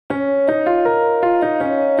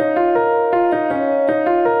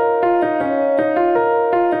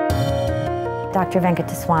Dr.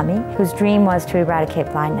 Venkataswamy, whose dream was to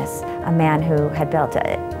eradicate blindness, a man who had built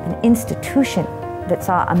an institution that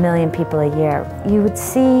saw 1 million people a year. You would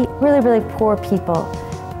see really, really poor people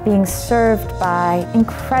being served by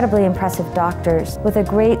incredibly impressive doctors with a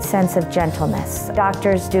great sense of gentleness.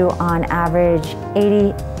 Doctors do on average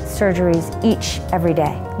 80 surgeries each every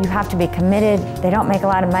day. You have to be committed. They don't make a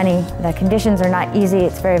lot of money. The conditions are not easy.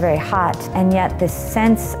 It's very, very hot. And yet this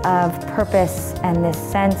sense of purpose and this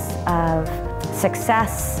sense of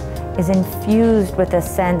success is infused with a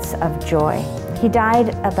sense of joy. He died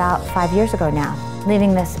about 5 years ago now,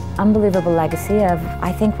 leaving this unbelievable legacy of,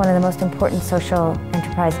 I think, one of the most important social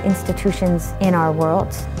enterprise institutions in our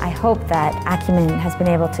world. I hope that Acumen has been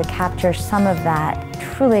able to capture some of that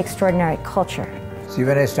truly extraordinary culture. See,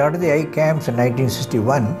 when I started the eye camps in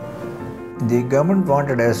 1961, the government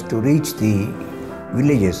wanted us to reach the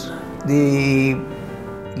villages. The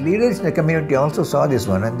leaders in the community also saw this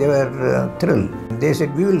one and they were thrilled. They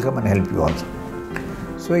said, we will come and help you also.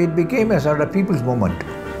 So it became a sort of people's movement.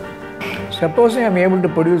 Supposing I am able to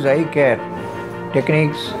produce eye care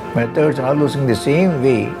techniques, methods and all those things the same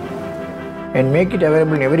way and make it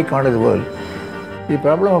available in every corner of the world, the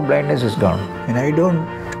problem of blindness is gone. And I don't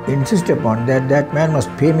insist upon that man must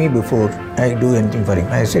pay me before I do anything for him.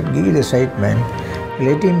 I said, give the sight man,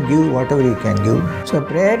 let him give whatever he can give. So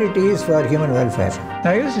priority is for human welfare.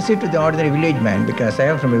 I used to sit with the ordinary village man because I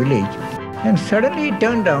am from a village. And suddenly he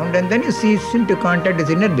turned around and then you see him to contact his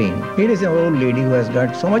inner being. Here is an old lady who has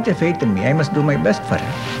got so much faith in me, I must do my best for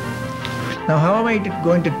her. Now how am I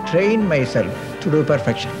going to train myself to do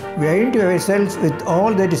perfection? We identify ourselves with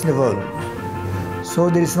all that is in the world. So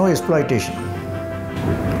there is no exploitation.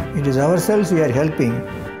 It is ourselves we are helping.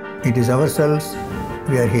 It is ourselves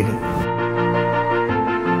we are healing.